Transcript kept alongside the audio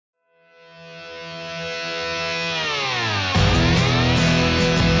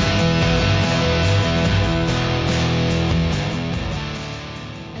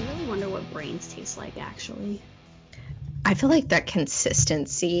feel like that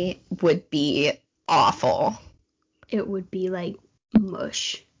consistency would be awful. It would be like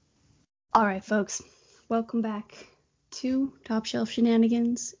mush. All right, folks, welcome back to Top Shelf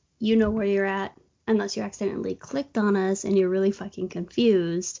Shenanigans. You know where you're at, unless you accidentally clicked on us and you're really fucking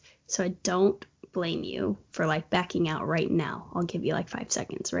confused. So I don't blame you for like backing out right now. I'll give you like 5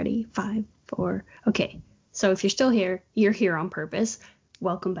 seconds. Ready? 5, 4. Okay. So if you're still here, you're here on purpose.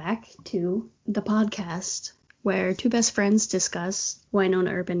 Welcome back to the podcast where two best friends discuss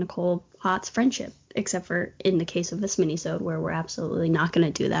Wynonna Earp and Nicole Hott's friendship, except for in the case of this minisode where we're absolutely not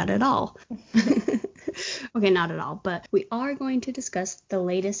going to do that at all. Okay, not at all, but we are going to discuss the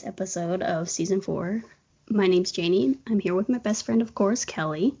latest episode of season 4. My name's Janie. I'm here with my best friend, of course,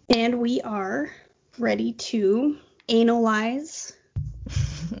 Kelly, and we are ready to analyze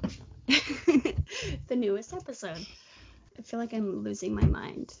the newest episode. I feel like I'm losing my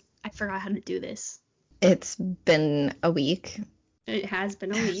mind. I forgot how to do this. It's been a week. It has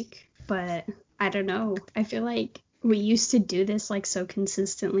been a week, but I don't know. I feel like we used to do this like so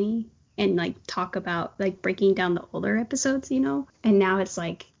consistently and like talk about like breaking down the older episodes, you know? And now it's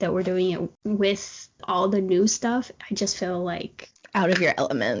like that we're doing it with all the new stuff. I just feel like Out of your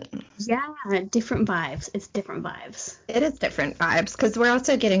element. Yeah, different vibes. It's different vibes. It is different vibes because we're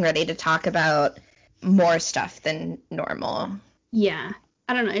also getting ready to talk about more stuff than normal. Yeah,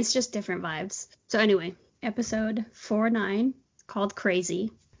 I don't know. It's just different vibes. So anyway, episode 4-9 called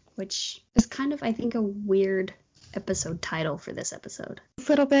Crazy, which is kind of, I think, a weird episode title for this episode. A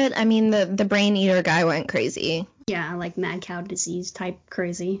little bit. I mean, the brain eater guy went crazy. Yeah, like mad cow disease type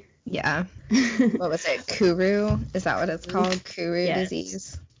crazy. Yeah. What was it? Kuru? Is that what it's called? Kuru Yes.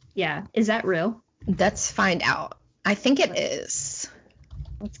 disease? Yeah. Is that real? Let's find out. I think it is.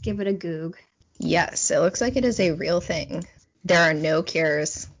 Let's give it a goog. Yes, it looks like it is a real thing. There are no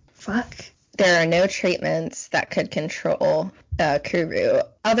cures. Fuck. There are no treatments that could control Kuru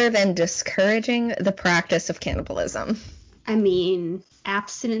other than discouraging the practice of cannibalism. I mean,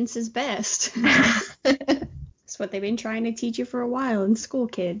 abstinence is best. That's what they've been trying to teach you for a while in school,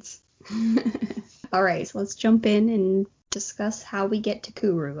 kids. All right, so let's jump in and discuss how we get to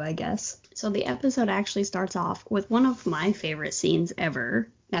Kuru, I guess. So the episode actually starts off with one of my favorite scenes ever.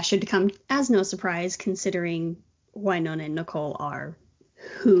 That should come as no surprise considering Wynonna and Nicole are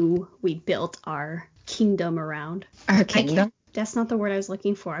who we built our kingdom around. Our kingdom? That's not the word I was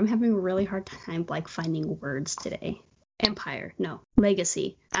looking for. I'm having a really hard time like finding words today. Empire. No.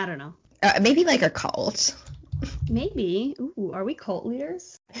 Legacy. I don't know. Maybe like a cult. Maybe. Ooh, are we cult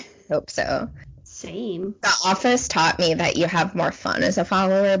leaders? Hope so. Same. The Office taught me that you have more fun as a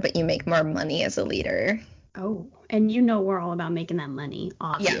follower, but you make more money as a leader. Oh, and you know we're all about making that money,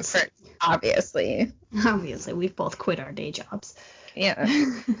 obviously. Yeah, obviously. Obviously, we've both quit our day jobs. Yeah.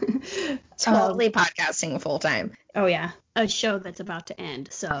 Totally podcasting full time. Oh, yeah. A show that's about to end,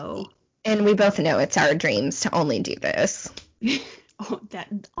 so... And we both know it's our dreams to only do this.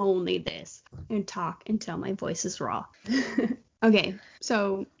 Only this. And talk until my voice is raw. Okay,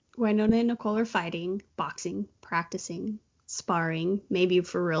 so Wynonna and Nicole are fighting, boxing, practicing, sparring, maybe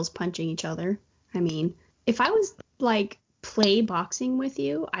for reals punching each other. I mean, if I was, like, play boxing with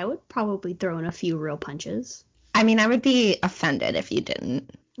you, I would probably throw in a few real punches. I mean, I would be offended if you didn't.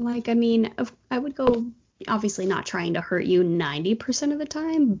 Like, I mean, I would go, obviously not trying to hurt you 90% of the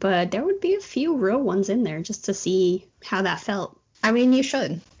time, but there would be a few real ones in there just to see how that felt. I mean, you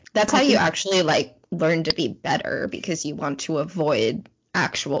should. That's how you actually, like, learn to be better, because you want to avoid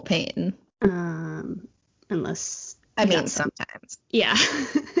actual pain. Unless... I mean, sometimes. Yeah.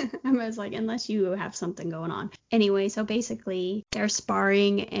 I was like, unless you have something going on. Anyway, so basically, they're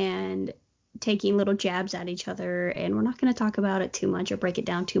sparring and taking little jabs at each other, and we're not going to talk about it too much or break it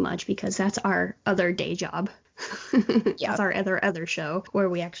down too much because that's our other day job. That's our other show where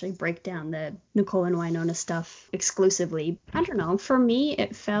we actually break down the Nicole and Wynonna stuff exclusively. I don't know. For me,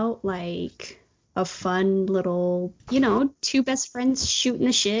 it felt like a fun little, you know, two best friends shooting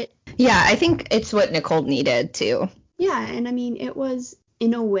the shit. Yeah, I think it's what Nicole needed too. Yeah, and I mean, it was,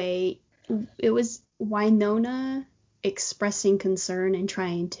 in a way, it was Wynonna expressing concern and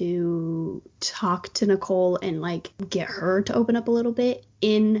trying to talk to Nicole and, like, get her to open up a little bit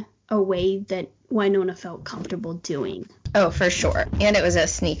in a way that Wynonna felt comfortable doing. Oh, for sure. And it was a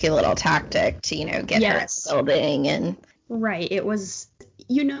sneaky little tactic to, you know, get her in the building and... Right, it was,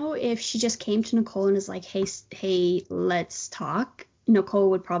 you know, if she just came to Nicole and is like, hey, let's talk, Nicole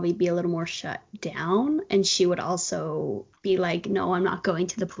would probably be a little more shut down, and she would also be like, no, I'm not going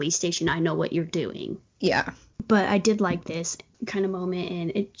to the police station. I know what you're doing. Yeah. But I did like this kind of moment,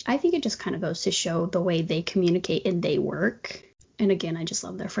 and I think it just kind of goes to show the way they communicate and they work. And again, I just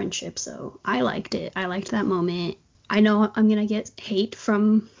love their friendship, so I liked it. I liked that moment. I know I'm gonna get hate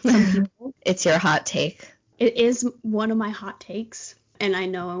from some people. It's your hot take. It is one of my hot takes, and I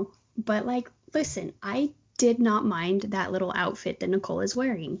know, but like, listen, I did not mind that little outfit that Nicole is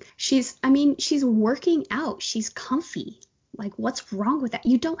wearing. She's working out. She's comfy. Like, what's wrong with that?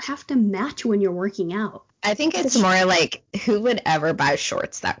 You don't have to match when you're working out. I think it's more like, who would ever buy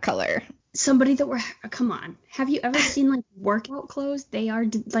shorts that color? Somebody that come on. Have you ever seen like workout clothes? They are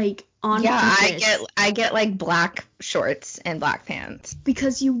like on purpose. I get like black shorts and black pants.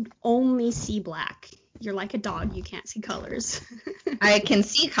 Because you only see black. You're like a dog. You can't see colors. I can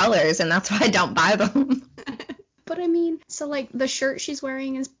see colors, and that's why I don't buy them. But I mean, so like the shirt she's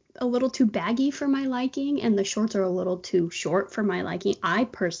wearing is a little too baggy for my liking, and the shorts are a little too short for my liking. I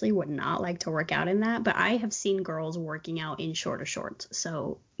personally would not like to work out in that, but I have seen girls working out in shorter shorts.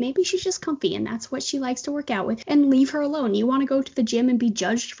 So maybe she's just comfy, and that's what she likes to work out with. And leave her alone. You want to go to the gym and be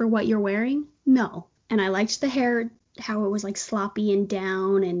judged for what you're wearing? No. And I liked the hair, how it was like sloppy and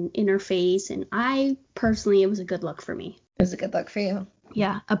down and in her face, and I personally, it was a good look for me. It was a good look for you.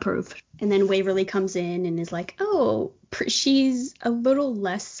 Yeah, approved. And then Waverly comes in and is like, oh, she's a little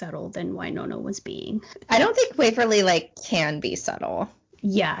less subtle than Wynonna was being. I don't think Waverly like can be subtle.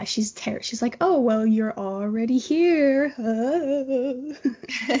 Yeah, she's like, oh, well, you're already here. When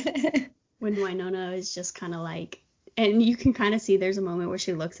Wynonna is just kind of like, and you can kind of see there's a moment where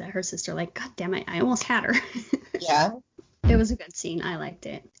she looks at her sister like, God damn it, I almost had her. Yeah. It was a good scene. I liked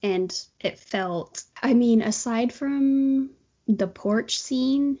it. And it felt, I mean, aside from the porch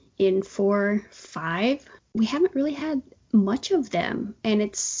scene in 4-5, we haven't really had much of them. And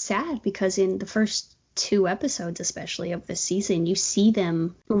it's sad because in the first 2 episodes, especially of this season, you see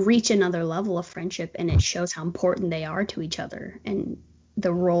them reach another level of friendship, and it shows how important they are to each other and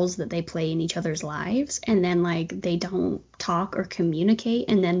the roles that they play in each other's lives. And then like they don't talk or communicate,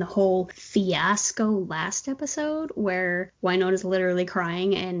 and then the whole fiasco last episode where Wynonna's literally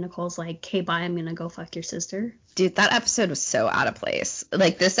crying and Nicole's like, hey, bye, I'm gonna go fuck your sister. Dude, that episode was so out of place.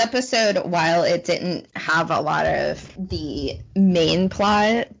 Like, this episode, while it didn't have a lot of the main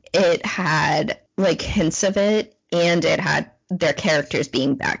plot, it had like hints of it, and it had their characters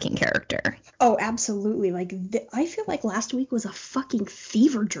being backing character. Oh, absolutely. Like, I feel like last week was a fucking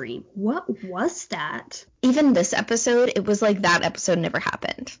fever dream. What was that? Even this episode, it was like that episode never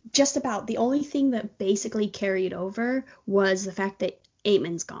happened. Just about. The only thing that basically carried over was the fact that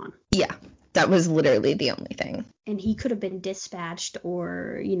Aemond's gone. Yeah, that was literally the only thing. And he could have been dispatched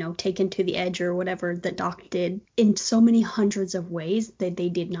or, you know, taken to the edge or whatever that Doc did in so many hundreds of ways that they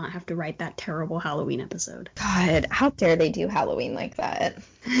did not have to write that terrible Halloween episode. God, how dare they do Halloween like that?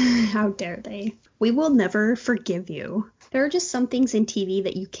 How dare they? We will never forgive you. There are just some things in TV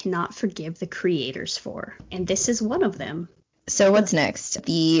that you cannot forgive the creators for, and this is one of them. So what's next?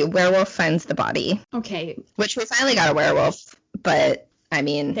 The werewolf finds the body. Okay. Which we finally got a werewolf, but, I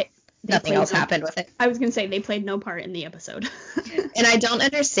mean... Nothing else happened with it. I was going to say they played no part in the episode. And I don't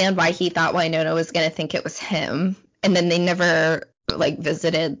understand why he thought Wynonna was going to think it was him. And then they never, like,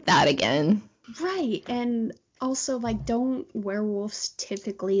 visited that again. Right. And also, like, don't werewolves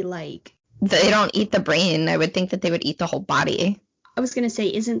typically, like... They don't eat the brain. I would think that they would eat the whole body. I was going to say,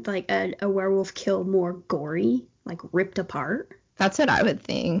 isn't, like, a werewolf kill more gory? Like, ripped apart? That's what I would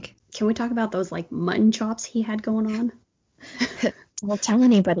think. Can we talk about those, like, mutton chops he had going on? Don't tell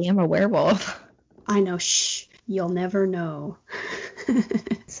anybody I'm a werewolf. I know. Shh. You'll never know.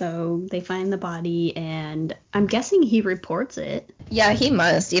 So they find the body, and I'm guessing he reports it. Yeah, he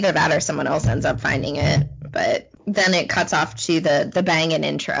must. Either that or someone else ends up finding it. But then it cuts off to the banging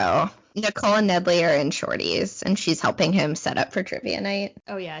intro. Nicole and Nedley are in Shorty's, and she's helping him set up for trivia night.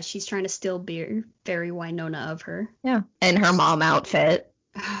 Oh, yeah. She's trying to still be very Wynonna of her. Yeah. And her mom outfit.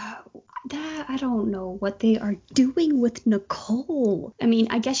 That, I don't know what they are doing with Nicole. I mean,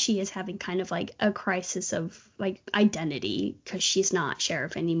 I guess she is having kind of like a crisis of like identity because she's not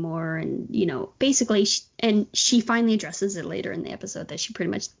sheriff anymore. And, you know, basically, she finally addresses it later in the episode that she pretty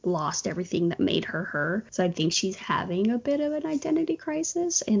much lost everything that made her her. So I think she's having a bit of an identity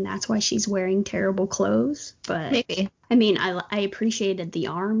crisis, and that's why she's wearing terrible clothes. But maybe. I mean, I appreciated the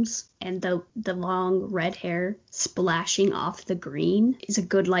arms and the long red hair splashing off the green is a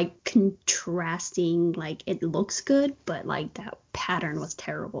good, like, contrasting, like, it looks good, but, like, that pattern was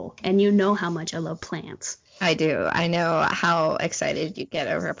terrible. And you know how much I love plants. I do. I know how excited you get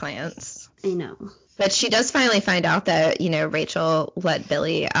over plants. I know. But she does finally find out that, you know, Rachel let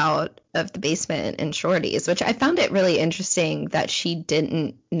Billy out of the basement in Shorty's, which I found it really interesting that she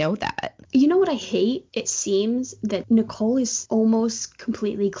didn't know that. You know what I hate? It seems that Nicole is almost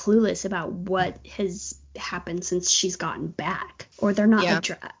completely clueless about what has happened since she's gotten back, or they're not.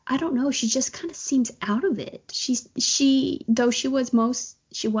 Yeah. I don't know. She just kind of seems out of it. Though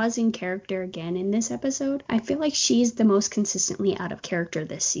she was in character again in this episode. I feel like she's the most consistently out of character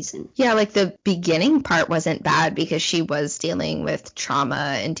this season. Yeah, like the beginning part wasn't bad because she was dealing with trauma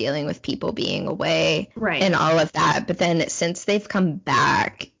and dealing with people being away, right, and all of that. But then since they've come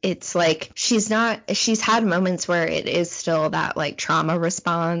back, it's like she's had moments where it is still that like trauma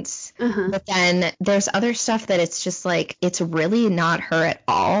response. But then there's other stuff that it's just like, it's really not her at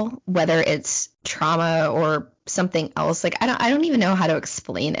all, whether it's trauma or something else. Like I don't even know how to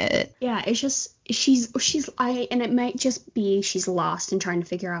explain it. Yeah, it's just and it might just be she's lost and trying to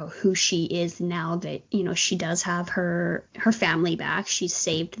figure out who she is now that, she does have her family back. She's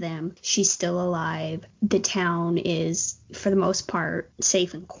saved them. She's still alive. The town is, for the most part,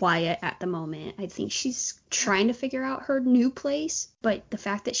 safe and quiet at the moment. I think she's trying to figure out her new place, but the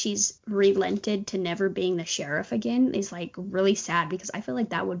fact that she's relented to never being the sheriff again is like really sad, because I feel like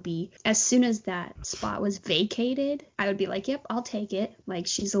that would be, as soon as that spot was vacated, I would be like, yep, I'll take it. Like,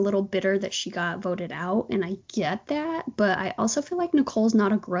 she's a little bitter that she got voted out, and I get that, but I also feel like Nicole's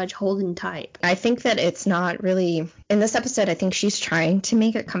not a grudge holding type. I think that it's not really, in this episode, I think she's trying to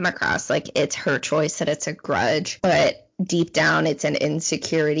make it come across like it's her choice, that it's a grudge, but deep down it's an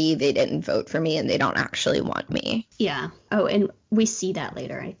insecurity. They didn't vote for me and they don't actually want me. Yeah. Oh, and we see that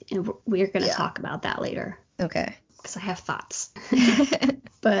later, and we're going to talk about that later. Okay. Because I have thoughts.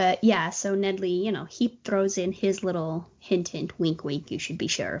 But yeah, so Nedley, he throws in his little hint, wink, wink, you should be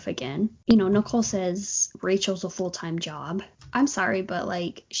sheriff again. Nicole says Rachel's a full-time job. I'm sorry, but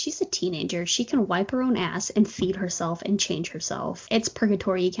like, she's a teenager. She can wipe her own ass and feed herself and change herself. It's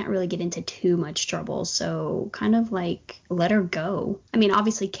purgatory. You can't really get into too much trouble. So kind of like, let her go. I mean,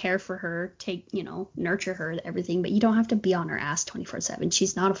 obviously care for her, nurture her, everything, but you don't have to be on her ass 24/7.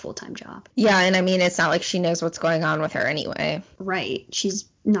 She's not a full-time job. Yeah, and I mean, it's not like she knows what's going on with her anyway. Right. She's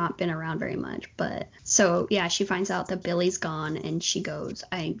not been around very much, but so yeah, she finds out that Billy's gone, and she goes,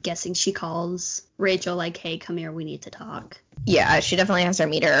 I'm guessing she calls Rachel like, hey, come here, we need to talk. Yeah, she definitely has her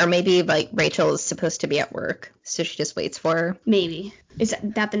meet her, or maybe like Rachel is supposed to be at work, so she just waits for her. Maybe. Is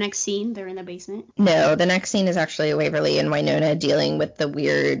that the next scene? They're in the basement? No, the next scene is actually Waverly and Winona dealing with the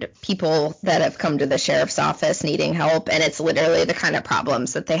weird people that have come to the sheriff's office needing help, and it's literally the kind of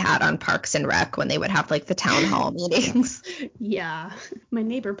problems that they had on Parks and Rec when they would have like the town hall meetings. Yeah. My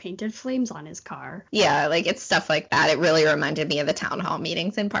neighbor painted flames on his car. Yeah, like it's stuff like that. It really reminded me of the town hall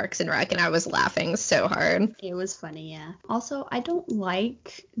meetings in Parks and Rec, and I was laughing so hard. It was funny, yeah. Also, I don't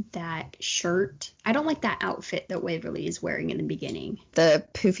like that shirt. I don't like that outfit that Waverly is wearing in the beginning. The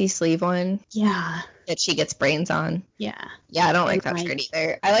poofy sleeve one? Yeah. That she gets brains on. Yeah. Yeah, I don't like that shirt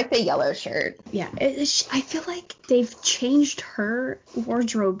either. I like the yellow shirt. Yeah. I feel like they've changed her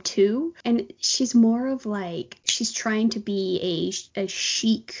wardrobe too. And she's more of like, she's trying to be a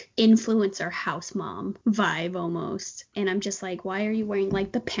chic influencer house mom vibe almost. And I'm just like, why are you wearing,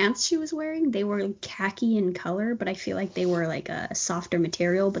 like, the pants she was wearing? They were khaki in color, but I feel like they were like a softer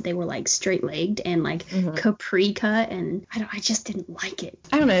material, but they were like straight legged and like capri cut. And I just didn't like it.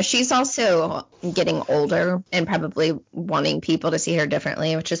 I don't know. She's also getting older and probably wanting people to see her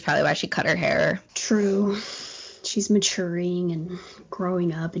differently, which is probably why she cut her hair. True. She's maturing and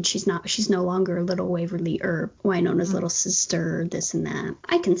growing up, and she's no longer little Waverly or Winona's little sister, this and that.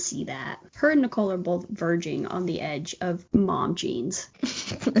 I can see that. Her and Nicole are both verging on the edge of mom jeans.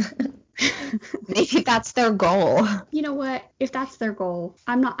 Maybe that's their goal. You know what? If that's their goal,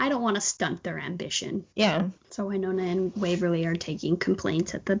 I don't want to stunt their ambition. Yeah. So Winona and Waverly are taking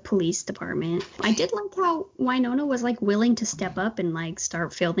complaints at the police department. I did like how Winona was like willing to step up and like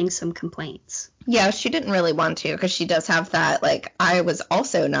start fielding some complaints. Yeah, she didn't really want to, because she does have that, like, I was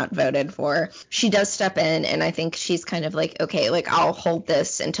also not voted for. She does step in, and I think she's kind of like, okay, like, I'll hold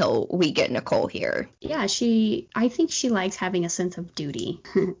this until we get Nicole here. Yeah, I think she likes having a sense of duty.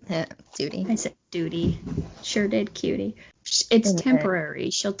 Duty. I said duty. Sure did, cutie. It's temporary.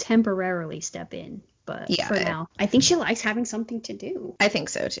 She'll temporarily step in. But for now, I think she likes having something to do. I think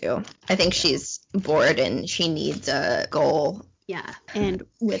so, too. I think she's bored and she needs a goal. Yeah, and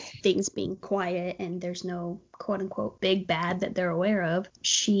with things being quiet and there's no quote-unquote big bad that they're aware of,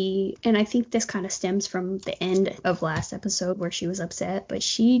 and I think this kind of stems from the end of last episode where she was upset, but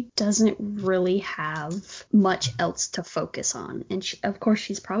she doesn't really have much else to focus on. And of course,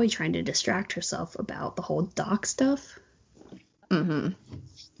 she's probably trying to distract herself about the whole Doc stuff. Mm-hmm.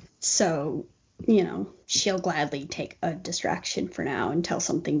 So, she'll gladly take a distraction for now until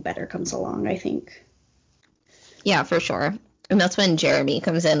something better comes along, I think. Yeah, for sure. And that's when Jeremy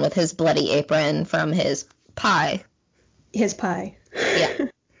comes in with his bloody apron from his pie. His pie. Yeah.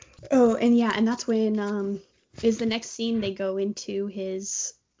 Oh, and yeah, and that's when is the next scene they go into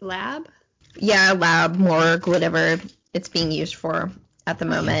his lab. Yeah, lab, morgue, whatever it's being used for at the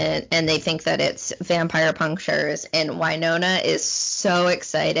moment, and they think that it's vampire punctures, and Winona is so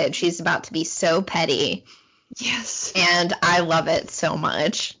excited. She's about to be so petty. Yes. And I love it so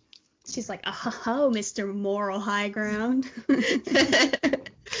much. She's like, oh, Mr. Moral High Ground.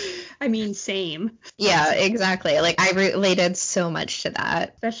 I mean, same. Yeah, exactly. Like, I related so much to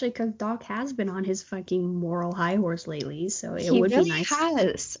that. Especially because Doc has been on his fucking moral high horse lately, so it He would really be nice.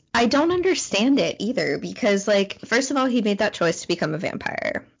 has. I don't understand it either because, like, first of all, he made that choice to become a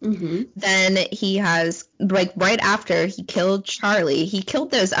vampire. Mm-hmm. Then he has, like, right after he killed Charlie, he killed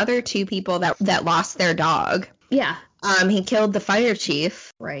those other two people that lost their dog. Yeah. He killed the fire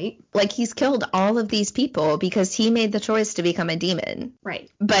chief. Right. Like, he's killed all of these people because he made the choice to become a demon.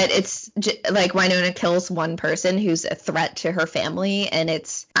 Right. But it's like Winona kills one person who's a threat to her family, and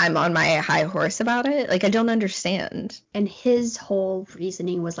I'm on my high horse about it. Like, I don't understand. And his whole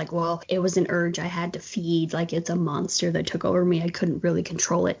reasoning was like, well, it was an urge I had to feed. Like, it's a monster that took over me. I couldn't really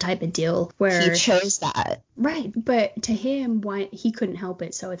control it type of deal. Where He chose that. Right, but to him, he couldn't help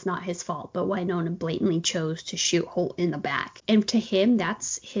it, so it's not his fault. But Winona blatantly chose to shoot Holt in the back. And to him,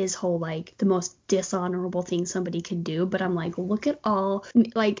 that's his whole, like, the most dishonorable thing somebody could do. But I'm like, look at all,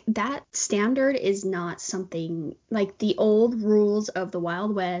 like, that standard is not something, like, the old rules of the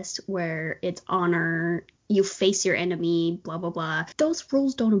Wild West where it's honor, you face your enemy, blah, blah, blah. Those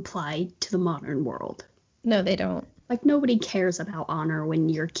rules don't apply to the modern world. No, they don't. Like, nobody cares about honor when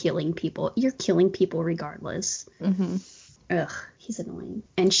you're killing people. You're killing people regardless. Mm-hmm. Ugh, he's annoying.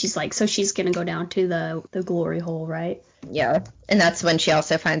 And she's like, so she's gonna go down to the glory hole, right? Yeah. And that's when she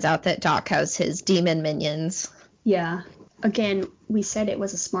also finds out that Doc has his demon minions. Yeah. Again, we said it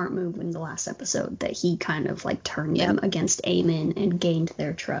was a smart move in the last episode that he kind of, like, turned them against Eamon and gained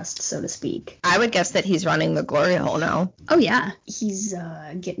their trust, so to speak. I would guess that he's running the glory hole now. Oh, yeah. He's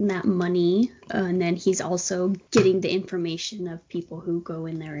getting that money, and then he's also getting the information of people who go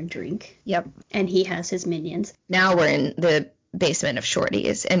in there and drink. Yep. And he has his minions. Now we're in the basement of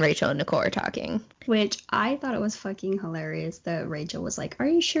Shorty's, and Rachel and Nicole are talking. Which I thought it was fucking hilarious that Rachel was like, are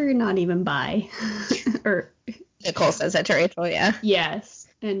you sure you're not even bi? Or Nicole says that to Rachel, yeah. Yes.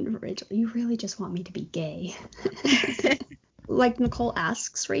 And Rachel, you really just want me to be gay. Like, Nicole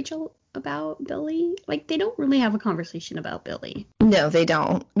asks Rachel about Billy. Like, they don't really have a conversation about Billy. No, they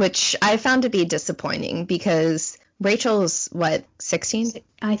don't, which I found to be disappointing because Rachel's, 16?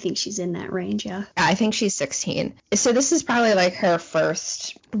 I think she's in that range, yeah. I think she's 16. So this is probably like her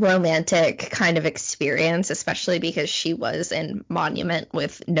first romantic kind of experience, especially because she was in Monument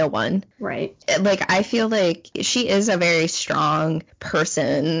with no one. Right. Like, I feel like she is a very strong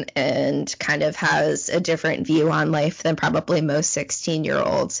person and kind of has a different view on life than probably most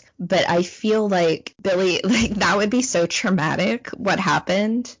 16-year-olds. But I feel like Billy, like, that would be so traumatic what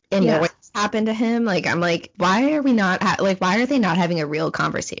happened and what happened to him. Like, I'm like, why are we not, why are they not having a real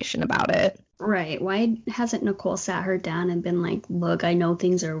conversation about it? Right. Why hasn't Nicole sat her down and been like, look, I know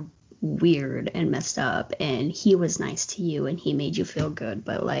things are weird and messed up, and he was nice to you and he made you feel good,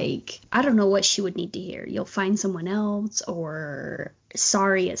 but, like, I don't know what she would need to hear. You'll find someone else, or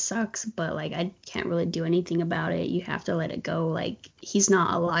sorry, it sucks, but, like, I can't really do anything about it. You have to let it go. Like, he's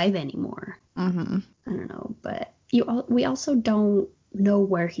not alive anymore. Mm-hmm. I don't know, but we also don't know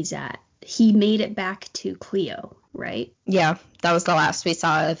where he's at. He made it back to Cleo, right? Yeah, that was the last we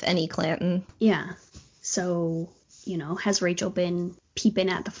saw of any Clanton. Yeah. So, has Rachel been peeping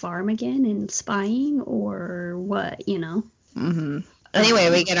at the farm again and spying, or what, Mm-hmm. Anyway,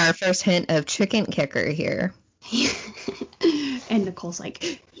 we get our first hint of chicken kicker here. And Nicole's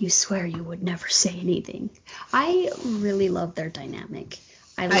like, you swear you would never say anything. I really love their dynamic.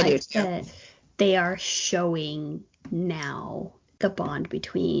 I like that they are showing now the bond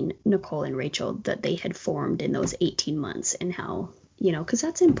between Nicole and Rachel that they had formed in those 18 months, and how, because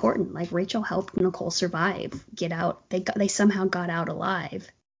that's important. Like, Rachel helped Nicole survive, get out. They somehow got out alive.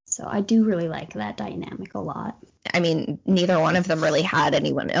 So I do really like that dynamic a lot. I mean, neither one of them really had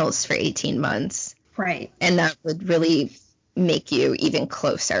anyone else for 18 months. Right. And that would really make you even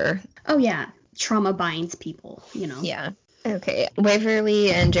closer. Oh, yeah. Trauma binds people, Yeah. Okay.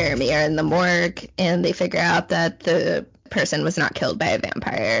 Waverly and Jeremy are in the morgue, and they figure out that the person was not killed by a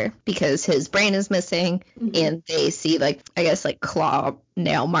vampire because his brain is missing, and they see, claw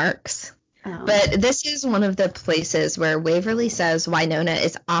nail marks. Oh. But this is one of the places where Waverly says Winona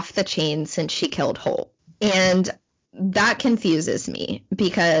is off the chain since she killed Holt. And that confuses me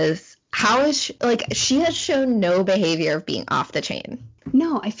because how is she has shown no behavior of being off the chain.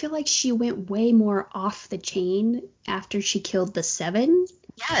 No, I feel like she went way more off the chain after she killed the 7.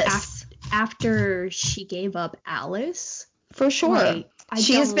 Yes. After she gave up Alice. For sure. Like,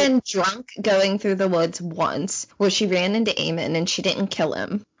 She has been drunk going through the woods once where she ran into Eamon and she didn't kill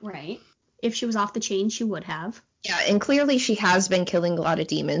him. Right. If she was off the chain, she would have. Yeah, and clearly she has been killing a lot of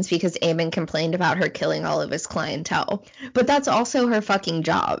demons because Eamon complained about her killing all of his clientele. But that's also her fucking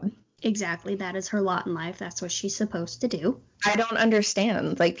job. Exactly. That is her lot in life. That's what she's supposed to do. I don't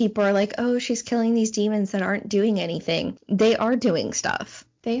understand. Like, people are like, oh, she's killing these demons that aren't doing anything. They are doing stuff.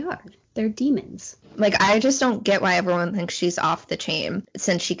 They are. They're demons. Like, I just don't get why everyone thinks she's off the chain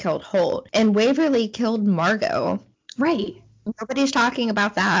since she killed Holt. And Waverly killed Margot. Right. Nobody's talking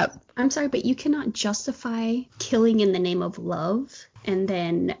about that. I'm sorry, but you cannot justify killing in the name of love and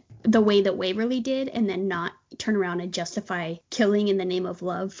then the way that Waverly did, and then not turn around and justify killing in the name of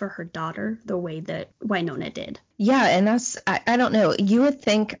love for her daughter the way that Wynonna did. Yeah, and that's, I don't know. You would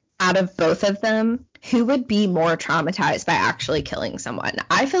think out of both of them, who would be more traumatized by actually killing someone?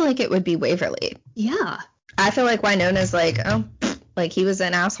 I feel like it would be Waverly. Yeah. I feel like Wynonna's like, oh, like he was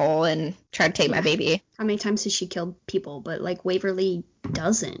an asshole and tried to take my baby. How many times has she killed people? But like Waverly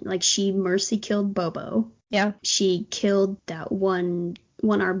doesn't. Like she mercy killed Bobo. Yeah. She killed that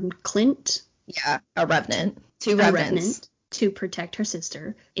one-armed Clint. Yeah, a revenant. Two revenants. To protect her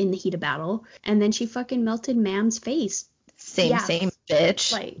sister in the heat of battle. And then she fucking melted Mam's face. Same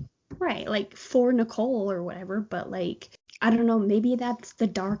bitch. Like, right, like for Nicole or whatever, but like, I don't know, maybe that's the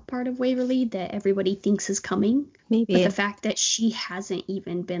dark part of Waverly that everybody thinks is coming. Maybe. But the fact that she hasn't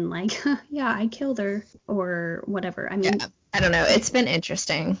even been like, yeah, I killed her or whatever. I mean, yeah, I don't know. It's been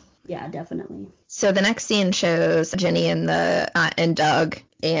interesting. Yeah, definitely. So the next scene shows Jenny and Doug,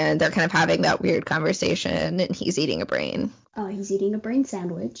 and they're kind of having that weird conversation, and he's eating a brain. He's eating a brain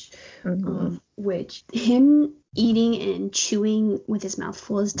sandwich, which him eating and chewing with his mouth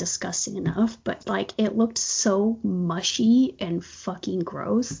full is disgusting enough, but like it looked so mushy and fucking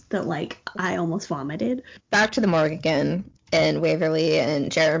gross that like I almost vomited. Back to the morgue again, and Waverly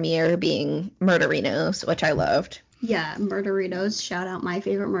and Jeremy are being murderinos, which I loved. Yeah, Murderinos, shout out My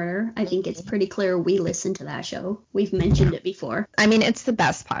Favorite Murder. I think it's pretty clear we listen to that show. We've mentioned it before. I mean, it's the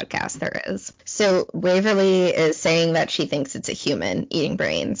best podcast there is. So Waverly is saying that she thinks it's a human eating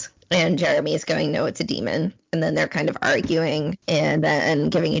brains, and Jeremy is going, no, it's a demon. And then they're kind of arguing and then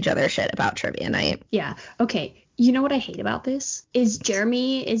giving each other shit about trivia night. Yeah, okay. You know what I hate about this? Is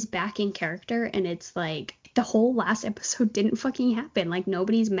Jeremy is back in character, and it's like, the whole last episode didn't fucking happen. Like,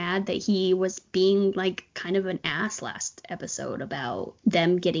 nobody's mad that he was being, like, kind of an ass last episode about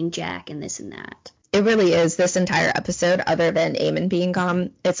them getting Jack and this and that. It really is. This entire episode, other than Eamon being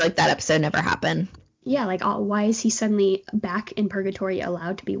gone, it's like that episode never happened. Yeah, like, why is he suddenly back in Purgatory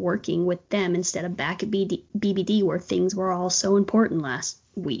allowed to be working with them instead of back at BBD where things were all so important last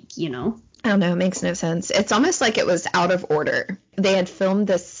week, you know? I don't know. It makes no sense. It's almost like it was out of order. They had filmed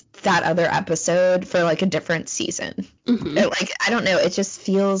that other episode for like a different season. Mm-hmm. I don't know. It just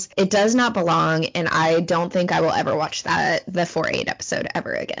feels, it does not belong. And I don't think I will ever watch the 4-8 episode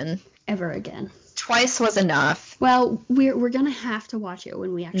ever again. Ever again. Twice was enough. Well, we're going to have to watch it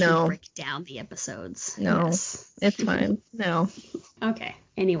when we actually break down the episodes. No, yes. It's fine. No. Okay.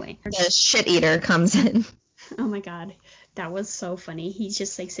 Anyway. The shit eater comes in. Oh my God. That was so funny. He's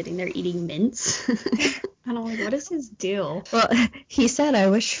just like sitting there eating mints. And I'm like, what is his deal? Well, he said, I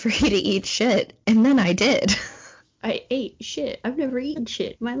wish for you to eat shit. And then I did. I ate shit. I've never eaten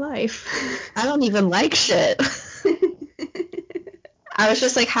shit in my life. I don't even like shit. I was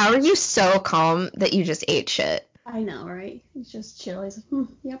just like, how are you so calm that you just ate shit? I know, right? He's just chill. He's like,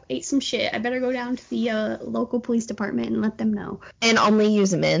 yep, ate some shit. I better go down to the local police department and let them know. And only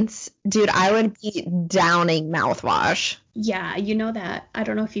use mints? Dude, I would be downing mouthwash. Yeah, you know that. I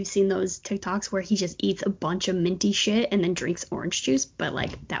don't know if you've seen those TikToks where he just eats a bunch of minty shit and then drinks orange juice, but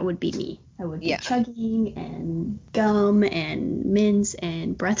like that would be me. I would be chugging and gum and mints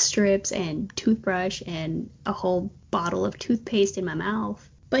and breath strips and toothbrush and a whole bottle of toothpaste in my mouth.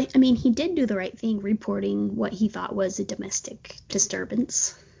 But, I mean, he did do the right thing reporting what he thought was a domestic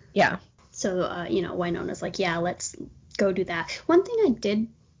disturbance. Yeah. So, Wynonna's like, yeah, let's go do that. One thing I did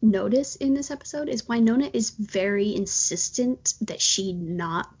notice in this episode is Wynonna is very insistent that she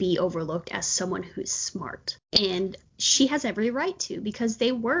not be overlooked as someone who's smart. And she has every right to, because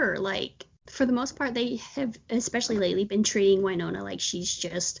they were, like, for the most part, they have, especially lately, been treating Wynonna like she's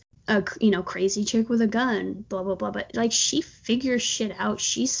just a crazy chick with a gun, blah blah blah, but like she figures shit out.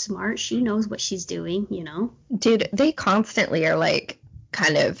 She's smart. She knows what she's doing, you know. Dude, they constantly are like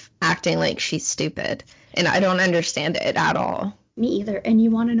kind of acting like she's stupid, and I don't understand it at all. Me either. And you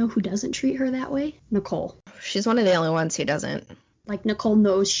want to know who doesn't treat her that way? Nicole. She's one of the only ones who doesn't. Like, Nicole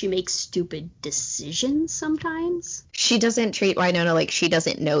knows she makes stupid decisions sometimes. She doesn't treat Winona like she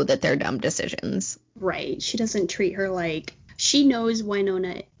doesn't know that they're dumb decisions. Right. She doesn't treat her like... She knows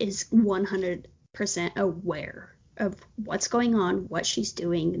Winona is 100% aware of what's going on, what she's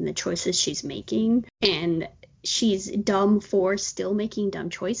doing, and the choices she's making. And she's dumb for still making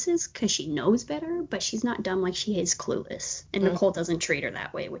dumb choices because she knows better, but she's not dumb like she is clueless. And Nicole doesn't treat her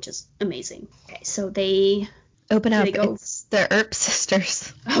that way, which is amazing. Okay, so they... Open up. They go... It's the Earp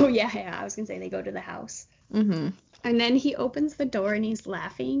sisters. Oh, yeah. I was going to say they go to the house. Mm-hmm. And then he opens the door and he's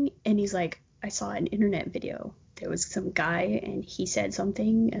laughing and he's like, I saw an internet video. There was some guy and he said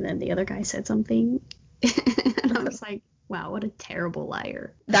something and then the other guy said something. And I was like, wow, what a terrible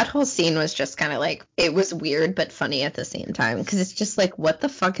liar. That whole scene was just kind of like, it was weird but funny at the same time because it's just like, what the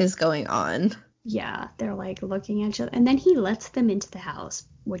fuck is going on? Yeah, they're like looking at each other. And then he lets them into the house,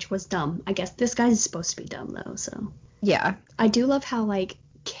 which was dumb. I guess this guy's supposed to be dumb though, so. Yeah. I do love how like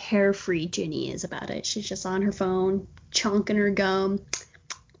carefree Ginny is about it. She's just on her phone, chonking her gum.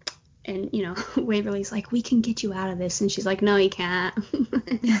 And, you know, Waverly's like, we can get you out of this. And she's like, no, you can't.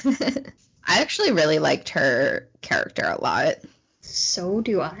 I actually really liked her character a lot. So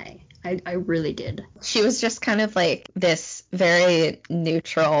do I. I really did. She was just kind of like this very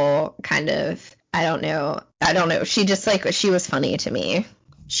neutral kind of, I don't know. She just like, she was funny to me.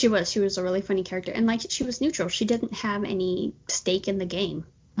 She was a really funny character. And like, she was neutral. She didn't have any stake in the game.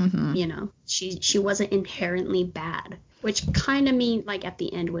 Mm-hmm. You know, she wasn't inherently bad. Which kind of mean, like, at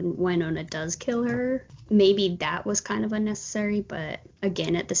the end when Winona does kill her, maybe that was kind of unnecessary, but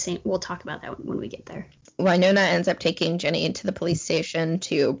again, we'll talk about that when we get there. Winona ends up taking Ginny to the police station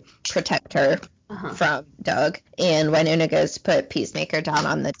to protect her from Doug, and Winona goes to put Peacemaker down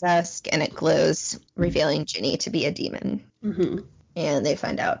on the desk, and it glows, revealing Ginny to be a demon. Mm-hmm. And they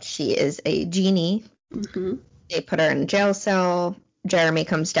find out she is a genie. Mm-hmm. They put her in a jail cell. Jeremy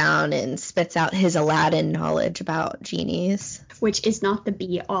comes down and spits out his Aladdin knowledge about genies. Which is not the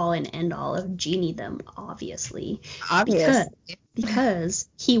be-all and end-all of geniedom, obviously. Because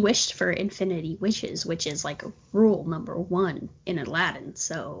he wished for infinity wishes, which is like rule number 1 in Aladdin,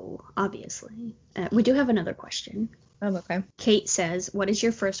 so obviously. We do have another question. Oh, okay. Kate says, what is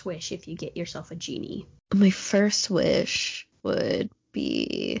your first wish if you get yourself a genie? My first wish would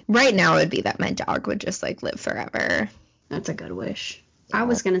be... Right now it would be that my dog would just like live forever. That's a good wish. Yeah. I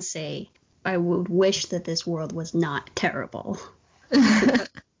was going to say I would wish that this world was not terrible.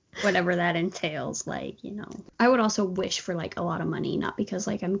 Whatever that entails, like, you know. I would also wish for, like, a lot of money, not because,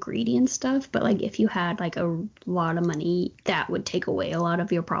 like, I'm greedy and stuff, but, like, if you had, like, a lot of money, that would take away a lot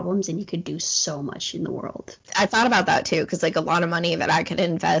of your problems and you could do so much in the world. I thought about that, too, because, like, a lot of money that I could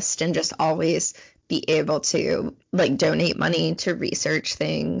invest and just always be able to, like, donate money to research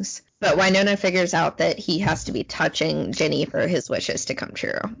things. But Winona figures out that he has to be touching Ginny for his wishes to come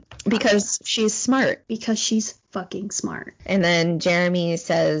true. Because she's smart. Because she's fucking smart. And then Jeremy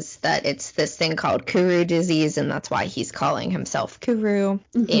says that it's this thing called Kuru disease, and that's why he's calling himself Kuru.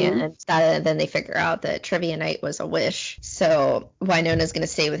 Mm-hmm. And then they figure out that Trivia Night was a wish. So Winona's going to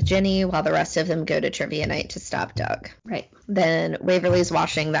stay with Ginny while the rest of them go to Trivia Night to stop Doug. Right. Then Waverly's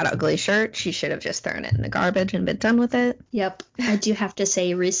washing that ugly shirt. She should have just thrown it in the garbage and been done with it. Yep. I do have to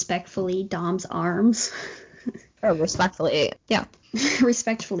say respectfully, Dom's arms. Or respectfully, yeah.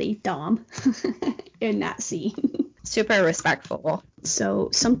 Respectfully, Dom. In that scene. Super respectful. So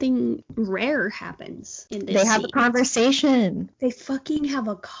something rare happens in this They have scene. a conversation. They fucking have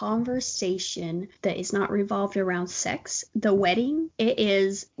a conversation that is not revolved around sex. The wedding, it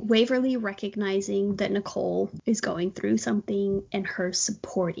is Waverly recognizing that Nicole is going through something and her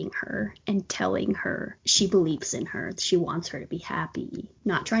supporting her and telling her she believes in her. She wants her to be happy,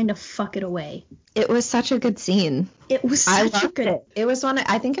 not trying to fuck it away. It was such a good scene. It was such a good... It was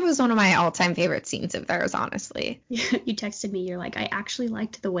I think it was one of my all-time favorite scenes of theirs, honestly. You texted me, you're like, I actually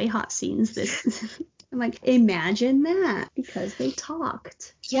liked the way hot scenes this... I'm like, imagine that, because they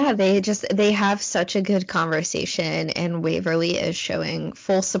talked. Yeah, they have such a good conversation, and Waverly is showing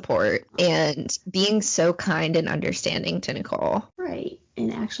full support and being so kind and understanding to Nicole. Right.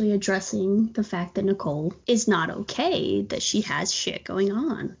 And actually addressing the fact that Nicole is not okay, that she has shit going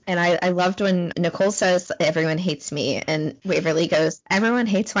on. And I loved when Nicole says, everyone hates me, and Waverly goes, everyone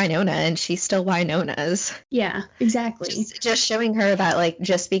hates Winona, and she's still Winona's. Yeah, exactly. Just showing her that, like,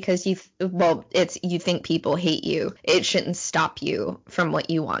 just because you think people hate you, it shouldn't stop you from what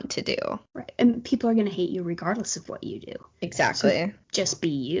you want to do. Right. And people are going to hate you regardless of what you do. Exactly. So just be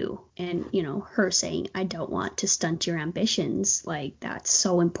you. And, you know, her saying, I don't want to stunt your ambitions, like, that's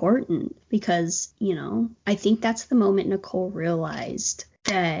so important because, you know, I think that's the moment Nicole realized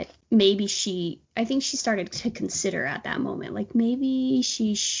that I think she started to consider at that moment, like maybe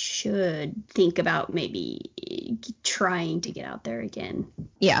she should think about maybe trying to get out there again.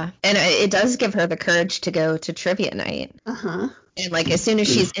 Yeah, and it does give her the courage to go to trivia night. Uh-huh. And like as soon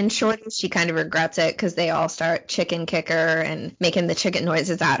as she's in Shorty's, she kind of regrets it because they all start chicken kick her and making the chicken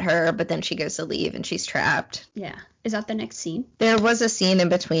noises at her, but then she goes to leave and she's trapped. Yeah. Is that the next scene? There was a scene in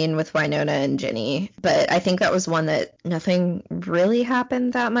between with Wynonna and Ginny, but I think that was one that nothing really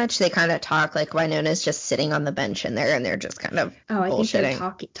happened that much. They kind of talk like Wynonna's just sitting on the bench in there and they're just kind of I think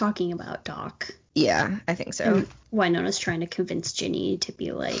bullshitting. they're talking about Doc. Yeah, I think so. And Wynonna's trying to convince Ginny to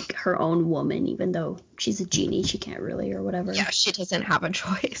be like her own woman, even though she's a genie, she can't really or whatever. Yeah, she doesn't have a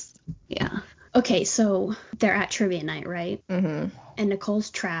choice. Yeah. Okay, so they're at trivia night, right? Mm-hmm. And Nicole's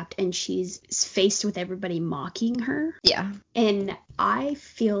trapped and she's faced with everybody mocking her. Yeah. And I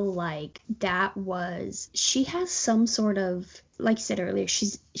feel like she has some sort of, like you said earlier,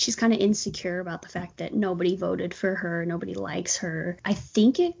 she's kind of insecure about the fact that nobody voted for her, nobody likes her. I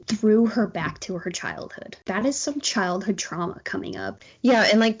think it threw her back to her childhood. That is some childhood trauma coming up. Yeah,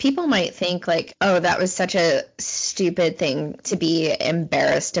 and like people might think like, oh, that was such a stupid thing to be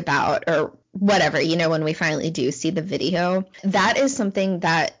embarrassed about or whatever, when we finally do see the video. That is something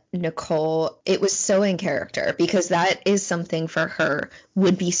that Nicole, it was so in character because that is something for her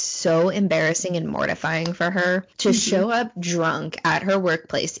would be so embarrassing and mortifying for her to show up drunk at her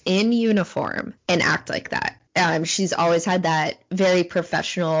workplace in uniform and act like that. She's always had that very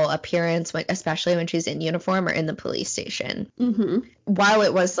professional appearance, especially when she's in uniform or in the police station. Mm-hmm. While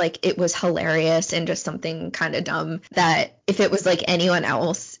it was hilarious and just something kind of dumb that if it was like anyone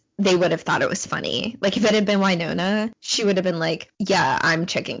else, they would have thought it was funny. Like if it had been Wynonna, she would have been like, yeah, I'm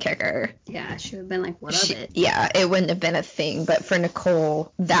chicken kicker. Yeah, she would have been like, what of it? Yeah, it wouldn't have been a thing. But for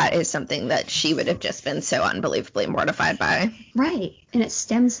Nicole, that is something that she would have just been so unbelievably mortified by. Right. And it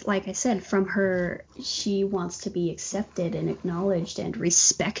stems, like I said, from her. She wants to be accepted and acknowledged and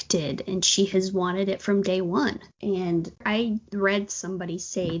respected, and she has wanted it from day one. And I read somebody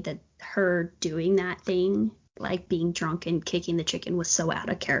say that her doing that thing, like being drunk and kicking the chicken, was so out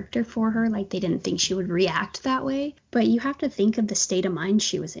of character for her. Like they didn't think she would react that way. But you have to think of the state of mind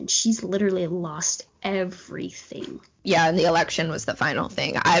she was in. She's literally lost everything. Yeah, and the election was the final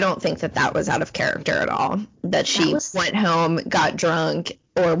thing. I don't think that was out of character at all. That she went home, got drunk,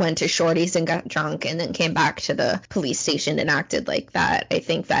 or went to Shorty's and got drunk, and then came back to the police station and acted like that. I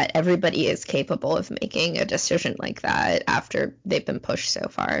think that everybody is capable of making a decision like that after they've been pushed so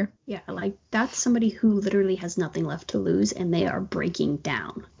far. Yeah, like that's somebody who literally has nothing left to lose, and they are breaking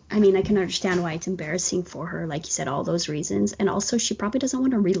down. I mean, I can understand why it's embarrassing for her, like you said, all those reasons. And also, she probably doesn't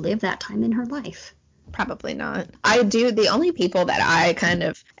want to relive that time in her life. Probably not. The only people that I kind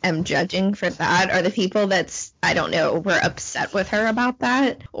of am judging for that are the people that's, I don't know, were upset with her about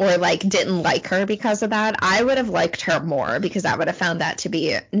that or like didn't like her because of that. I would have liked her more because I would have found that to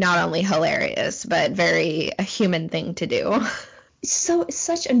be not only hilarious, but very a human thing to do. So it's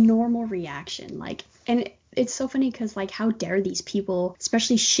such a normal reaction. Like, and it's so funny because, like, how dare these people,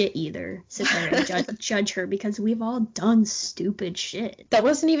 especially shit either, sit there and judge her because we've all done stupid shit. That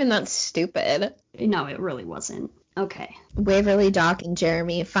wasn't even that stupid. No, it really wasn't. Okay. Waverly, Doc, and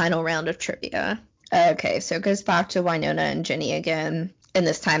Jeremy, final round of trivia. Okay, so it goes back to Wynonna and Ginny again. And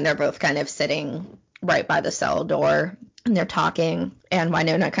this time they're both kind of sitting right by the cell door and they're talking. And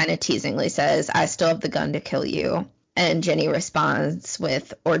Wynonna kind of teasingly says, I still have the gun to kill you. And Ginny responds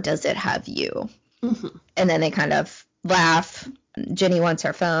with, or does it have you? Mm-hmm. And then they kind of laugh. Ginny wants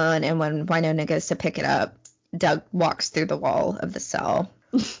her phone, and when Wynonna goes to pick it up, Doug walks through the wall of the cell.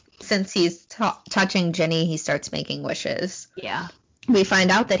 Since he's touching Ginny, he starts making wishes. Yeah. We find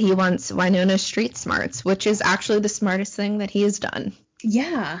out that he wants Wynonna's street smarts, which is actually the smartest thing that he has done.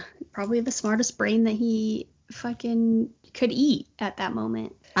 Yeah, probably the smartest brain that he fucking could eat at that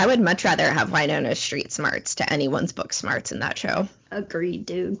moment. I would much rather have Wynonna's street smarts to anyone's book smarts in that show. Agreed,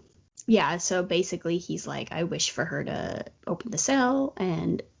 dude. Yeah, so basically he's like, I wish for her to open the cell,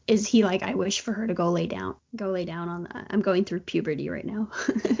 and is he like, I wish for her to go lay down on the, I'm going through puberty right now.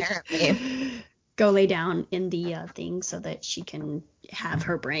 Apparently. Go lay down in the thing so that she can have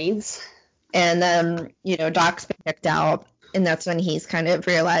her brains. And then, Doc's been kicked out, and that's when he's kind of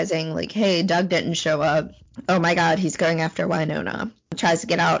realizing, like, hey, Doug didn't show up. Oh my God, he's going after Wynonna. He tries to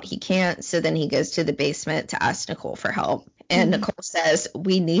get out, he can't, so then he goes to the basement to ask Nicole for help. And Nicole says,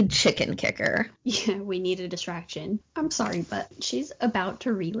 we need chicken kicker. Yeah, we need a distraction. I'm sorry, but she's about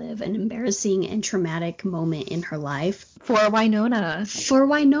to relive an embarrassing and traumatic moment in her life. For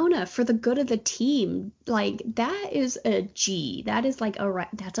Wynonna. For the good of the team. Like, that is a G. That is like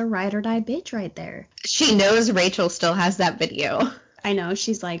that's a ride or die bitch right there. She knows Rachel still has that video. I know.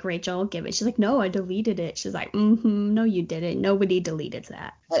 She's like, Rachel, give it. She's like, no, I deleted it. She's like, no, you didn't. Nobody deleted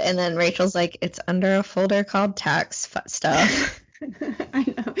that. And then Rachel's like, it's under a folder called tax stuff.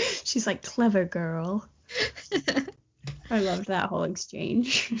 I know. She's like, clever girl. I loved that whole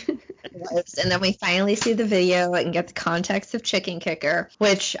exchange. And then we finally see the video and get the context of Chicken Kicker,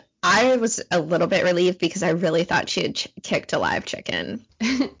 which I was a little bit relieved because I really thought she had kicked a live chicken.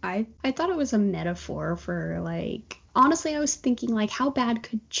 I thought it was a metaphor for, like, honestly, I was thinking, like, how bad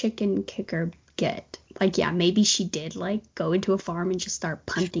could Chicken Kicker get? Like, yeah, maybe she did, like, go into a farm and just start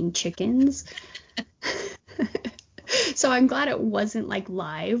punting chickens. So I'm glad it wasn't, like,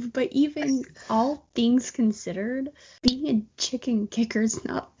 live, but even all things considered, being a chicken kicker is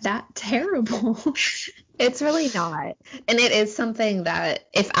not that terrible. It's really not. And it is something that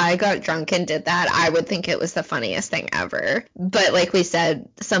if I got drunk and did that, I would think it was the funniest thing ever. But like we said,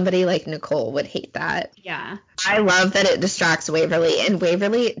 somebody like Nicole would hate that. Yeah. I love that it distracts Waverly, and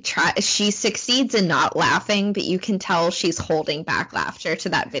Waverly she succeeds in not laughing, but you can tell she's holding back laughter to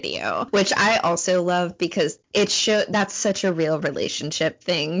that video, which I also love because that's such a real relationship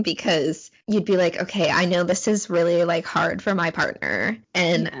thing, because you'd be like, okay, I know this is really like hard for my partner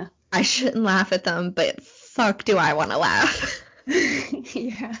and I shouldn't laugh at them, but fuck, do I want to laugh?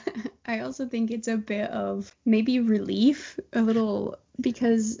 Yeah. I also think it's a bit of maybe relief, a little,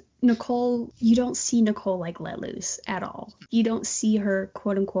 because Nicole, you don't see Nicole like let loose at all. You don't see her,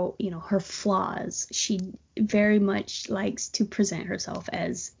 quote unquote, her flaws. She very much likes to present herself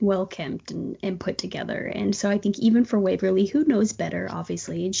as well kept and put together. And so I think even for Waverly, who knows better,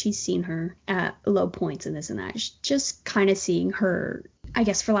 obviously, and she's seen her at low points and this and that, just kind of seeing her, I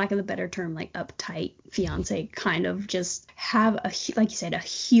guess, for lack of a better term, like uptight fiance kind of just have like you said, a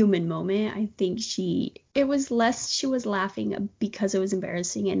human moment. I think it was less she was laughing because it was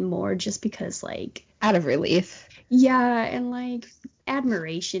embarrassing and more just because, like, out of relief. Yeah, and like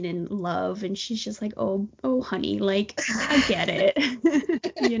admiration and love, and she's just like, oh honey, like, I get it.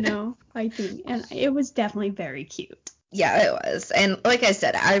 I think, and it was definitely very cute. Yeah, it was. And like I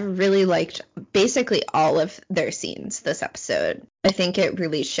said, I really liked basically all of their scenes this episode. I think it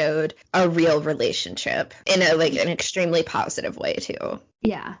really showed a real relationship in an extremely positive way too.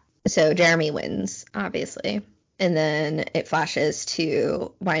 Yeah. So Jeremy wins, obviously. And then it flashes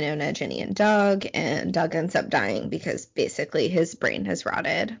to Wynonna, Ginny, and Doug ends up dying because basically his brain has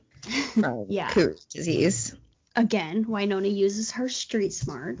rotted from Cooper's disease. Again, Wynonna uses her street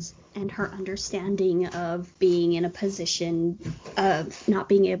smarts and her understanding of being in a position of not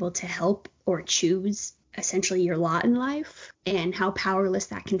being able to help or choose essentially your lot in life and how powerless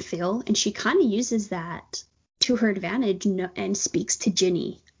that can feel. And she kind of uses that to her advantage and speaks to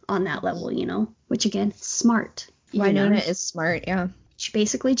Ginny on that level, which again, smart. Wynonna is smart, yeah. She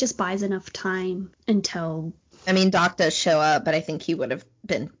basically just buys enough time until... I mean, Doc does show up, but I think he would have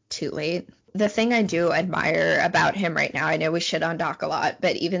been too late. The thing I do admire about him right now, I know we shit on Doc a lot,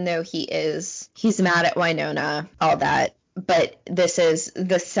 but even though he's mad at Wynonna, all that, but this is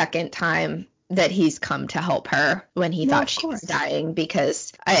the second time that he's come to help her when he thought she was dying,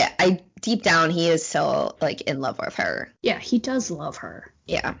 because I deep down he is still like in love with her. Yeah, he does love her.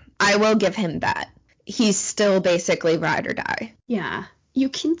 Yeah, I will give him that. He's still basically ride or die. Yeah, you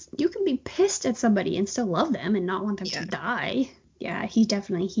can be pissed at somebody and still love them and not want them to die. Yeah, he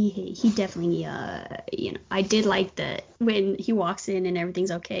definitely I did like that when he walks in and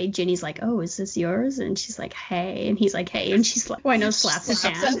everything's okay. Ginny's like, oh, is this yours? And she's like, hey. And he's like, hey. And she's like, why no, slaps his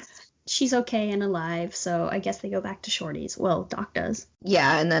hand. She's okay and alive, so I guess they go back to Shorty's. Well, Doc does.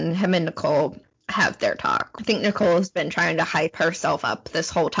 Yeah, and then him and Nicole have their talk. I think Nicole has been trying to hype herself up this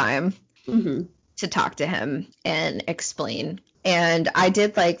whole time to talk to him and explain. And I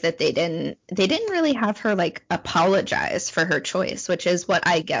did like that they didn't really have her like apologize for her choice, which is what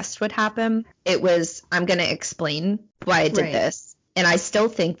I guessed would happen. It was, I'm going to explain why I did this. And I still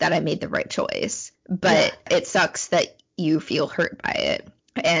think that I made the right choice, but it sucks that you feel hurt by it.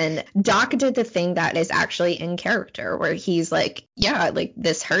 And Doc did the thing that is actually in character, where he's like, yeah, like,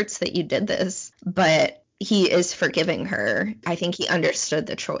 this hurts that you did this, but he is forgiving her. I think he understood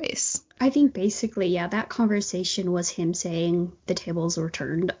the choice. I think basically, that conversation was him saying the tables were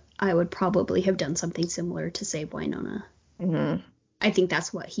turned. I would probably have done something similar to save Wynonna. Mm-hmm. I think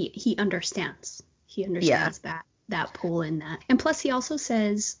that's what he understands. He understands that pull in that. And plus he also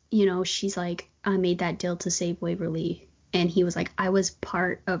says, she's like, I made that deal to save Waverly. And he was like, I was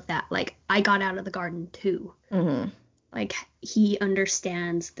part of that. Like, I got out of the garden too. Mm-hmm. Like, he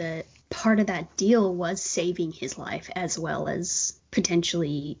understands that part of that deal was saving his life as well as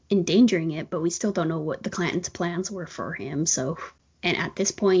potentially endangering it, but we still don't know what the Clantons' plans were for him. So, and at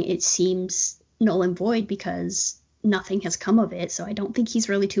this point, it seems null and void because nothing has come of it, so I don't think he's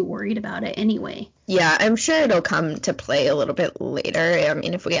really too worried about it anyway. Yeah, I'm sure it'll come to play a little bit later. I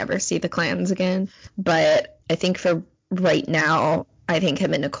mean, if we ever see the clans again. But I think for right now, I think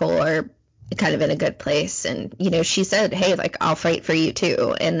him and Nicole are kind of in a good place. And, you know, she said, hey, like, I'll fight for you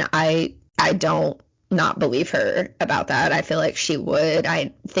too. And I don't not believe her about that. I feel like she would.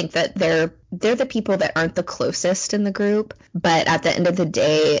 I think that they're the people that aren't the closest in the group, but at the end of the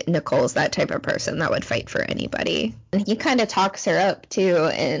day, Nicole's that type of person that would fight for anybody. And he kind of talks her up too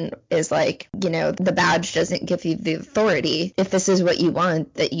and is like, you know, the badge doesn't give you the authority. If this is what you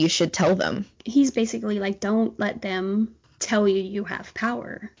want, that you should tell them. He's basically like, don't let them tell you you have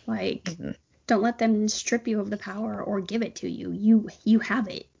power. Like, don't let them strip you of the power or give it to you. You have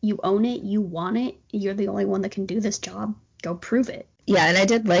it. You own it. You want it. You're the only one that can do this job. Go prove it. Yeah, and I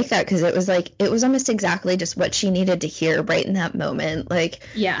did like that because it was almost exactly just what she needed to hear right in that moment. Like,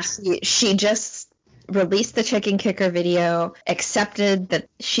 yeah, she just released the chicken kicker video, accepted that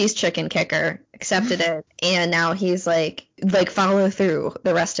she's chicken kicker, accepted it, and now he's like follow through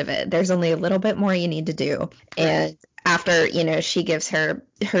the rest of it. There's only a little bit more you need to do. Right. And after, you know, she gives her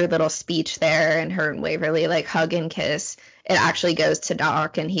little speech there and her and Waverly like hug and kiss, it actually goes to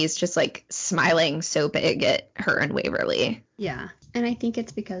Doc and he's just like smiling so big at her and Waverly. Yeah. And I think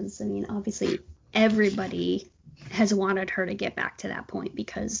it's because, I mean, obviously everybody has wanted her to get back to that point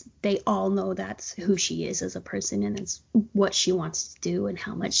because they all know that's who she is as a person and that's what she wants to do and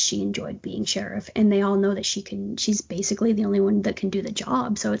how much she enjoyed being sheriff. And they all know that she's basically the only one that can do the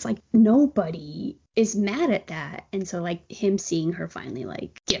job. So it's like nobody is mad at that. And so like him seeing her finally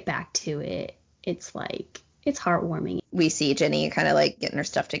like get back to it, it's like, it's heartwarming. We see Jenny kind of like getting her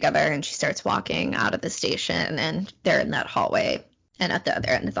stuff together and she starts walking out of the station and they're in that hallway. And at the other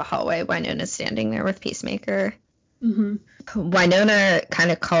end of the hallway, Wynona's standing there with Peacemaker. Mm-hmm. Wynonna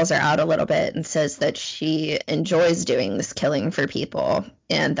kind of calls her out a little bit and says that she enjoys doing this killing for people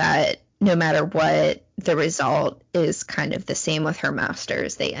and that no matter what, the result is kind of the same with her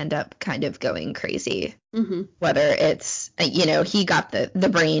masters. They end up kind of going crazy. Mm-hmm. Whether it's, you know, he got the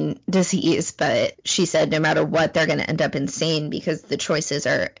brain disease, but she said no matter what, they're going to end up insane because the choices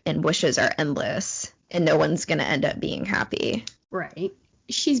are and wishes are endless and no one's going to end up being happy. Right.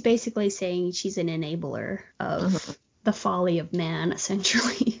 She's basically saying she's an enabler of the folly of man,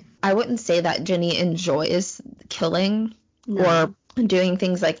 essentially. I wouldn't say that Jenny enjoys killing or doing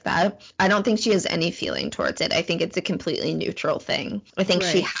things like that. I don't think she has any feeling towards it. I think it's a completely neutral thing. I think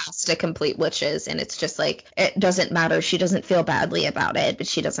she has to complete wishes, and it's just like, it doesn't matter. She doesn't feel badly about it, but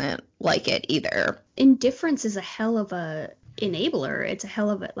she doesn't like it either. Indifference is a hell of a enabler. It's a hell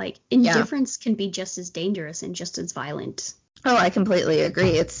of a, like, indifference can be just as dangerous and just as violent. Oh, I completely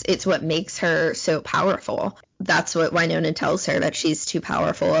agree. It's what makes her so powerful. That's what Wynonna tells her, that she's too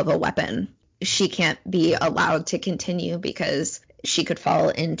powerful of a weapon. She can't be allowed to continue because she could fall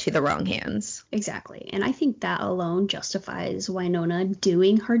into the wrong hands. Exactly. And I think that alone justifies Wynonna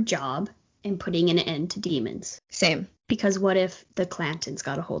doing her job and putting an end to demons. Same. Because what if the Clantons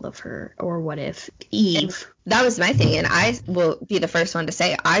got a hold of her? Or what if Eve? And that was my thing, and I will be the first one to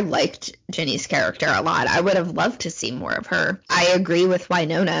say I liked Jenny's character a lot. I would have loved to see more of her. I agree with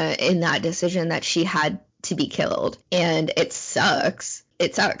Wynonna in that decision that she had to be killed, and it sucks.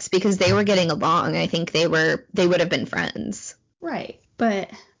 It sucks because they were getting along. I think they would have been friends. Right.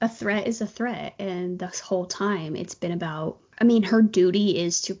 But a threat is a threat, and this whole time it's been about, I mean, her duty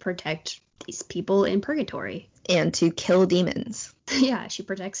is to protect these people in purgatory. And to kill demons. Yeah, she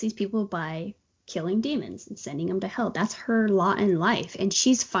protects these people by killing demons and sending them to hell. That's her lot in life, and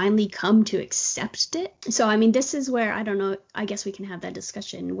she's finally come to accept it. So, I mean, this is where, I don't know, I guess we can have that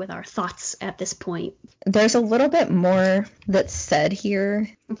discussion with our thoughts at this point. There's a little bit more that's said here.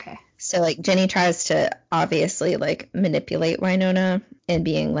 Okay. So, like, Jenny tries to obviously, like, manipulate Wynonna and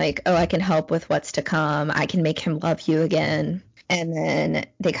being like, oh, I can help with what's to come. I can make him love you again. And then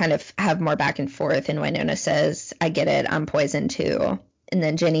they kind of have more back and forth, and Wynonna says, I get it, I'm poisoned too. And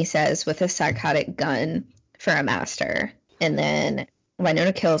then Jenny says, with a psychotic gun for a master. And then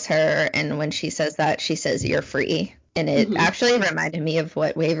Wynonna kills her, and when she says that, she says, you're free. And it actually reminded me of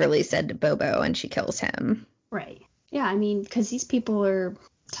what Waverly said to Bobo, and she kills him. Right. Yeah, I mean, because these people are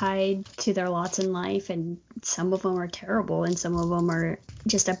tied to their lots in life, and some of them are terrible, and some of them are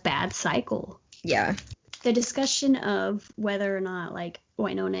just a bad cycle. Yeah. The discussion of whether or not, like,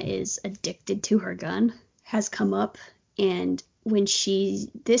 Wynonna is addicted to her gun has come up, and when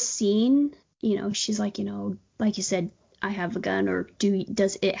this scene, you know, she's like, you know, like you said, I have a gun, or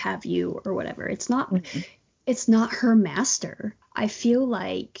does it have you, or whatever. It's not her master. I feel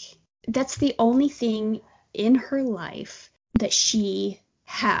like that's the only thing in her life that she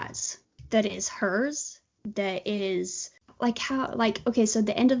has that is hers, that is like how, like, okay, so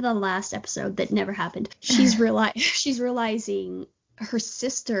the end of the last episode that never happened, she's realizing her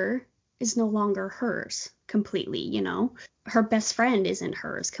sister is no longer hers completely, you know? Her best friend isn't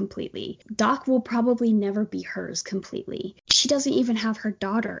hers completely. Doc will probably never be hers completely. She doesn't even have her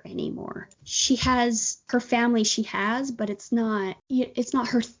daughter anymore. She has her family she has, but it's not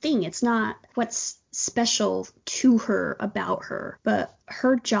her thing. It's not what's special to her about her. But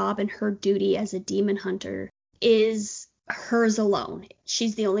her job and her duty as a demon hunter is hers alone.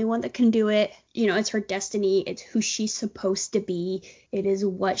 She's the only one that can do it. You know, it's her destiny. It's who she's supposed to be. It is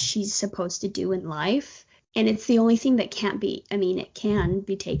what she's supposed to do in life. And it's the only thing that can't be, I mean, it can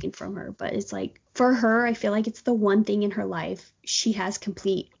be taken from her, but it's like, for her, I feel like it's the one thing in her life she has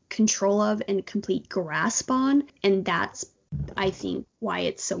complete control of and complete grasp on. And that's, I think, why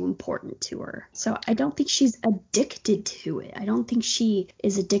it's so important to her. So I don't think she's addicted to it. I don't think she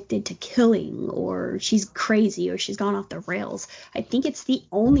is addicted to killing, or she's crazy, or she's gone off the rails. I think it's the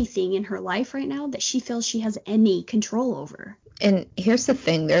only thing in her life right now that she feels she has any control over. And here's the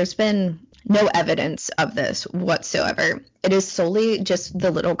thing, there's been no evidence of this whatsoever. It is solely just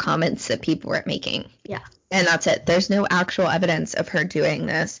the little comments that people are making. Yeah. And that's it. There's no actual evidence of her doing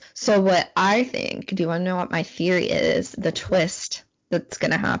this. So what I think, do you want to know what my theory is? The twist that's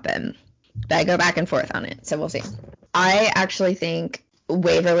going to happen. But I go back and forth on it, so we'll see. I actually think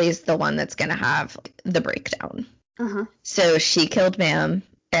Waverly's the one that's going to have the breakdown. Uh-huh. So she killed Bam,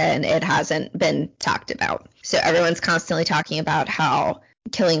 and it hasn't been talked about. So everyone's constantly talking about how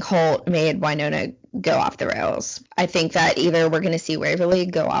killing Holt made Wynonna go off the rails. I think that either we're going to see Waverly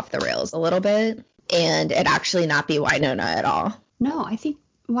go off the rails a little bit, and it actually not be Wynonna at all. No, I think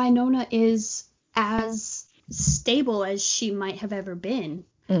Wynonna is as stable as she might have ever been.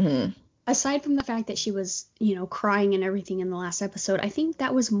 Mm-hmm. Aside from the fact that she was, you know, crying and everything in the last episode, I think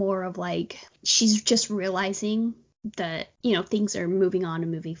that was more of like, she's just realizing that, you know, things are moving on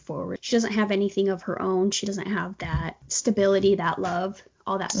and moving forward. She doesn't have anything of her own. She doesn't have that stability, that love,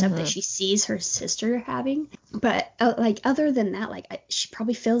 all that stuff that she sees her sister having. But like, other than that, like, she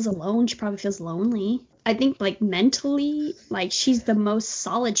probably feels alone. She probably feels lonely. I think, like, mentally, like, she's the most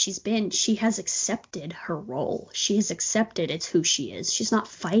solid she's been. She has accepted her role. She has accepted it's who she is. She's not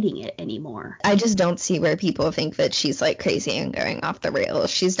fighting it anymore. I just don't see where people think that she's like crazy and going off the rails.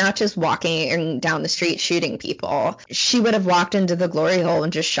 She's not just walking down the street shooting people. She would have walked into the glory hole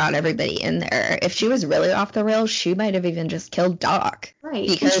and just shot everybody in there. If she was really off the rails, she might have even just killed Doc. Right.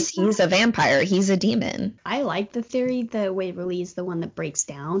 Because he's a vampire. He's a demon. I like the theory that Waverly is the one that breaks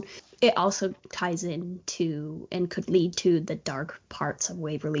down. It also ties into and could lead to the dark parts of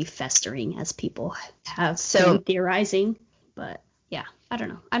Waverly festering, as people have been theorizing. But yeah, I don't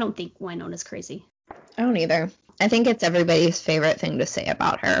know. I don't think Wynonna's crazy. I don't either. I think it's everybody's favorite thing to say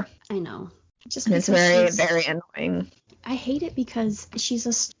about her. I know. Just and it's very, very annoying. I hate it because she's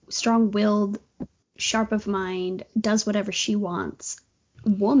a strong-willed, sharp of mind, does whatever she wants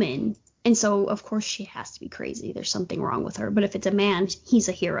woman. And so, of course, she has to be crazy. There's something wrong with her. But if it's a man, he's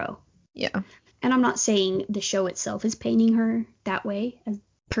a hero. Yeah. And I'm not saying the show itself is painting her that way.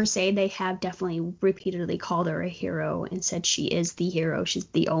 Per se, they have definitely repeatedly called her a hero and said she is the hero. She's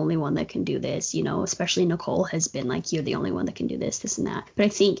the only one that can do this, you know, especially Nicole has been like, you're the only one that can do this and that. But I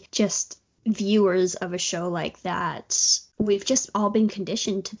think just viewers of a show like that, we've just all been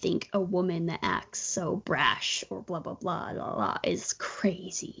conditioned to think a woman that acts so brash or blah, blah, blah, blah, blah is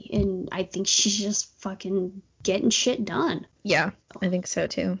crazy. And I think she's just fucking getting shit done. Yeah, I think so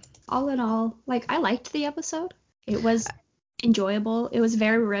too. All in all, like, I liked the episode. It was enjoyable. It was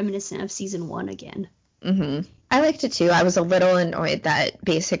very reminiscent of season 1 again. Mm-hmm. I liked it too. I was a little annoyed that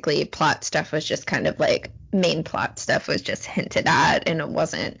basically plot stuff was just kind of like main plot stuff was just hinted at and it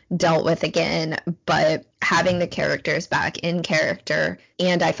wasn't dealt with again. But having the characters back in character,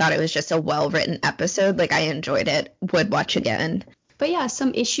 and I thought it was just a well-written episode. Like, I enjoyed it. Would watch again. But yeah,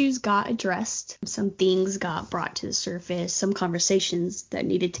 some issues got addressed. Some things got brought to the surface. Some conversations that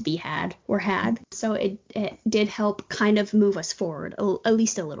needed to be had were had. So it did help kind of move us forward, at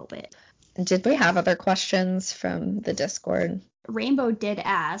least a little bit. Did we have other questions from the Discord? Rainbow did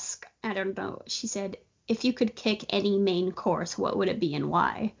ask, I don't know, she said, if you could kick any main course, what would it be and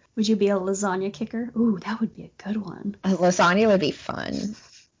why? Would you be a lasagna kicker? Ooh, that would be a good one. A lasagna would be fun.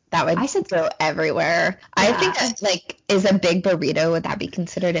 That would go everywhere. Yeah. I think that, like, is a big burrito, would that be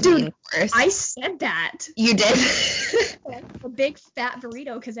considered a main course? I said that. You did? A big fat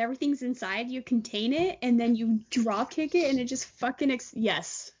burrito, because everything's inside, you contain it, and then you drop kick it, and it just fucking,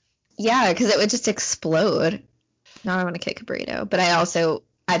 yes. Yeah, because it would just explode. Now I want to kick a burrito. But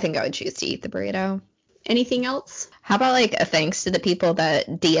I think I would choose to eat the burrito. Anything else? How about like a thanks to the people that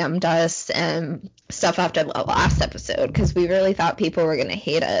DM'd us and stuff after the last episode? Because we really thought people were going to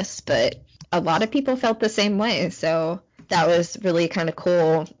hate us, but a lot of people felt the same way. So that was really kind of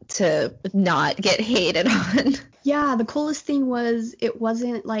cool to not get hated on. Yeah, the coolest thing was it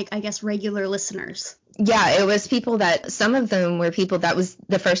wasn't like, I guess, regular listeners. Yeah, it was people that, some of them were people that was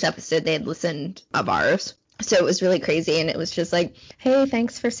the first episode they had listened of ours. So it was really crazy. And it was just like, hey,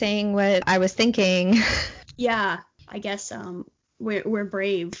 thanks for saying what I was thinking. Yeah, I guess we're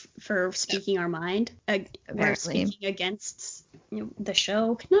brave for speaking our mind. We're Apparently. speaking against the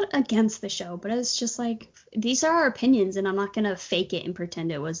show. Not against the show, but it's just like, these are our opinions, and I'm not going to fake it and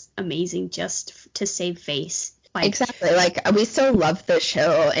pretend it was amazing just to save face. Like, Exactly. Like, we still love the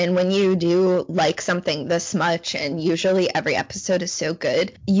show, and when you do like something this much, and usually every episode is so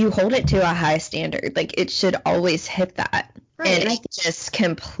good, you hold it to a high standard. Like, it should always hit that. Right, And I just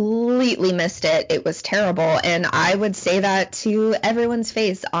completely missed it. It was terrible. And I would say that to everyone's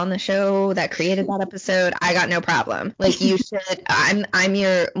face on the show that created that episode. I got no problem. Like, you should. I'm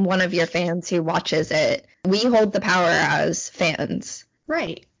one of your fans who watches it. We hold the power as fans.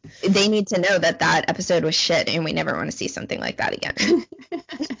 Right. They need to know that that episode was shit, and we never want to see something like that again.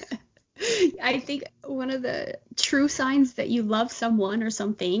 I think one of the true signs that you love someone or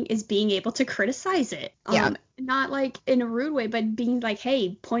something is being able to criticize it. Yeah. Not like in a rude way, but being like,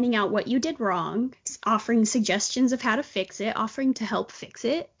 hey, pointing out what you did wrong, offering suggestions of how to fix it, offering to help fix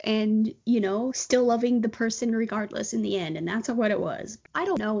it, and, still loving the person regardless in the end. And that's what it was. I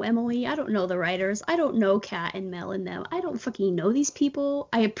don't know Emily. I don't know the writers. I don't know Kat and Mel and them. I don't fucking know these people.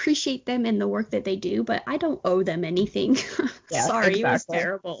 I appreciate them and the work that they do, but I don't owe them anything. Yeah, Sorry, exactly. It was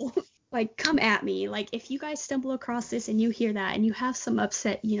terrible. Like, come at me. Like, if you guys stumble across this and you hear that and you have some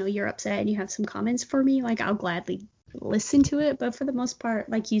upset, you're upset and you have some comments for me, like, I'll gladly listen to it. But for the most part,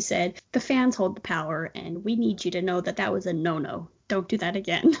 like you said, the fans hold the power, and we need you to know that that was a no-no. Don't do that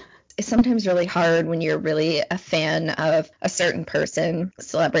again. It's sometimes really hard when you're really a fan of a certain person,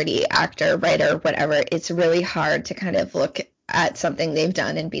 celebrity, actor, writer, whatever. It's really hard to kind of look at something they've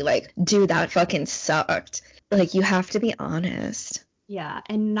done and be like, dude, that fucking sucked. Like, you have to be honest. Yeah,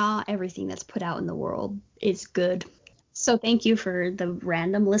 and not everything that's put out in the world is good. So thank you for the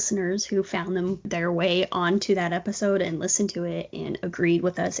random listeners who found their way onto that episode and listened to it and agreed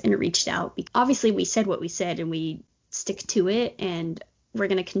with us and reached out. Obviously, we said what we said and we stick to it, and we're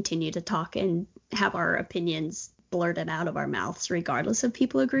going to continue to talk and have our opinions blurted out of our mouths regardless if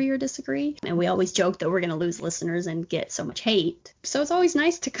people agree or disagree. And we always joke that we're going to lose listeners and get so much hate. So it's always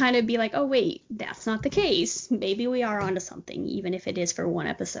nice to kind of be like, oh wait, that's not the case. Maybe we are onto something, even if it is for one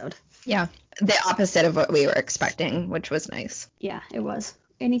episode. Yeah, the opposite of what we were expecting, which was nice. Yeah, it was.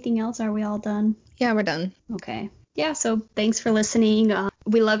 Anything else? Are we all done? Yeah, we're done. Okay. Yeah, so thanks for listening.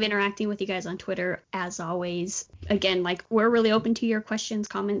 We love interacting with you guys on Twitter, as always. Again, like, we're really open to your questions,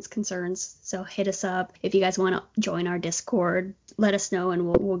 comments, concerns. So hit us up. If you guys want to join our Discord, let us know, and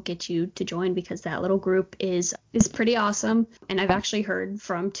we'll get you to join, because that little group is pretty awesome. And I've actually heard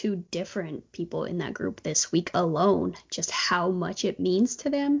from 2 different people in that group this week alone just how much it means to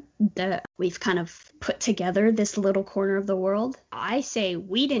them that we've kind of put together this little corner of the world. I say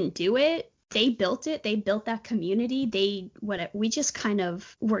we didn't do it. They built it. They built that community. We just kind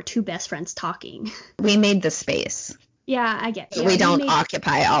of were 2 best friends talking. We made the space. Yeah, I get. Yeah, we don't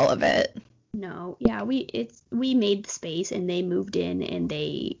occupy all of it. No, yeah, we made the space, and they moved in, and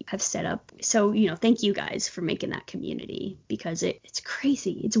they have set up. So, thank you guys for making that community, because it's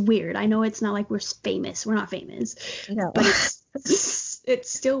crazy. It's weird. I know it's not like we're famous. We're not famous. No. But it's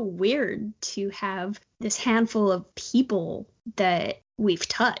still weird to have this handful of people that we've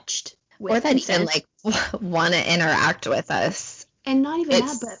touched. Or that even like want to interact with us. And not even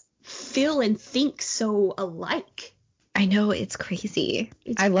that, but feel and think so alike. I know, it's crazy.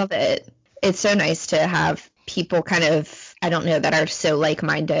 I love it. It's so nice to have people kind of, I don't know, that are so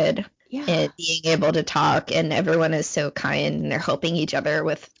like-minded. Yeah. And being able to talk, and everyone is so kind, and they're helping each other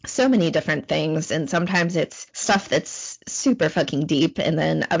with so many different things. And sometimes it's stuff that's super fucking deep, and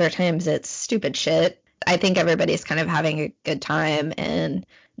then other times it's stupid shit. I think everybody's kind of having a good time, and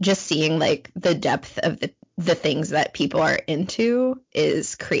just seeing like the depth of the things that people are into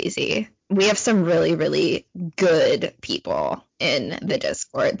is crazy. We have some really, really good people in the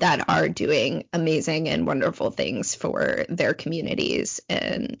Discord that are doing amazing and wonderful things for their communities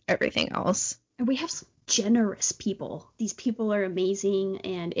and everything else. And we have some generous people. These people are amazing,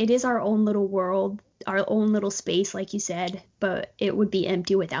 and it is our own little world, our own little space, like you said, but it would be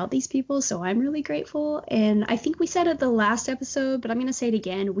empty without these people. So I'm really grateful. And I think we said it the last episode, but I'm going to say it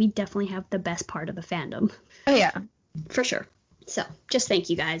again. We definitely have the best part of the fandom. Oh, yeah. For sure. So just thank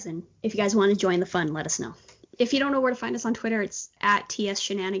you guys. And if you guys want to join the fun, let us know. If you don't know where to find us on Twitter, it's at TS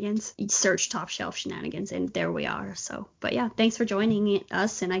Shenanigans. You search Top Shelf Shenanigans, and there we are. So, but yeah, thanks for joining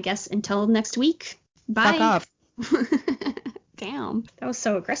us. And I guess until next week, bye. Fuck off. Damn, that was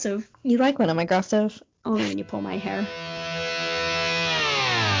so aggressive. You like when I'm aggressive? Only when you pull my hair.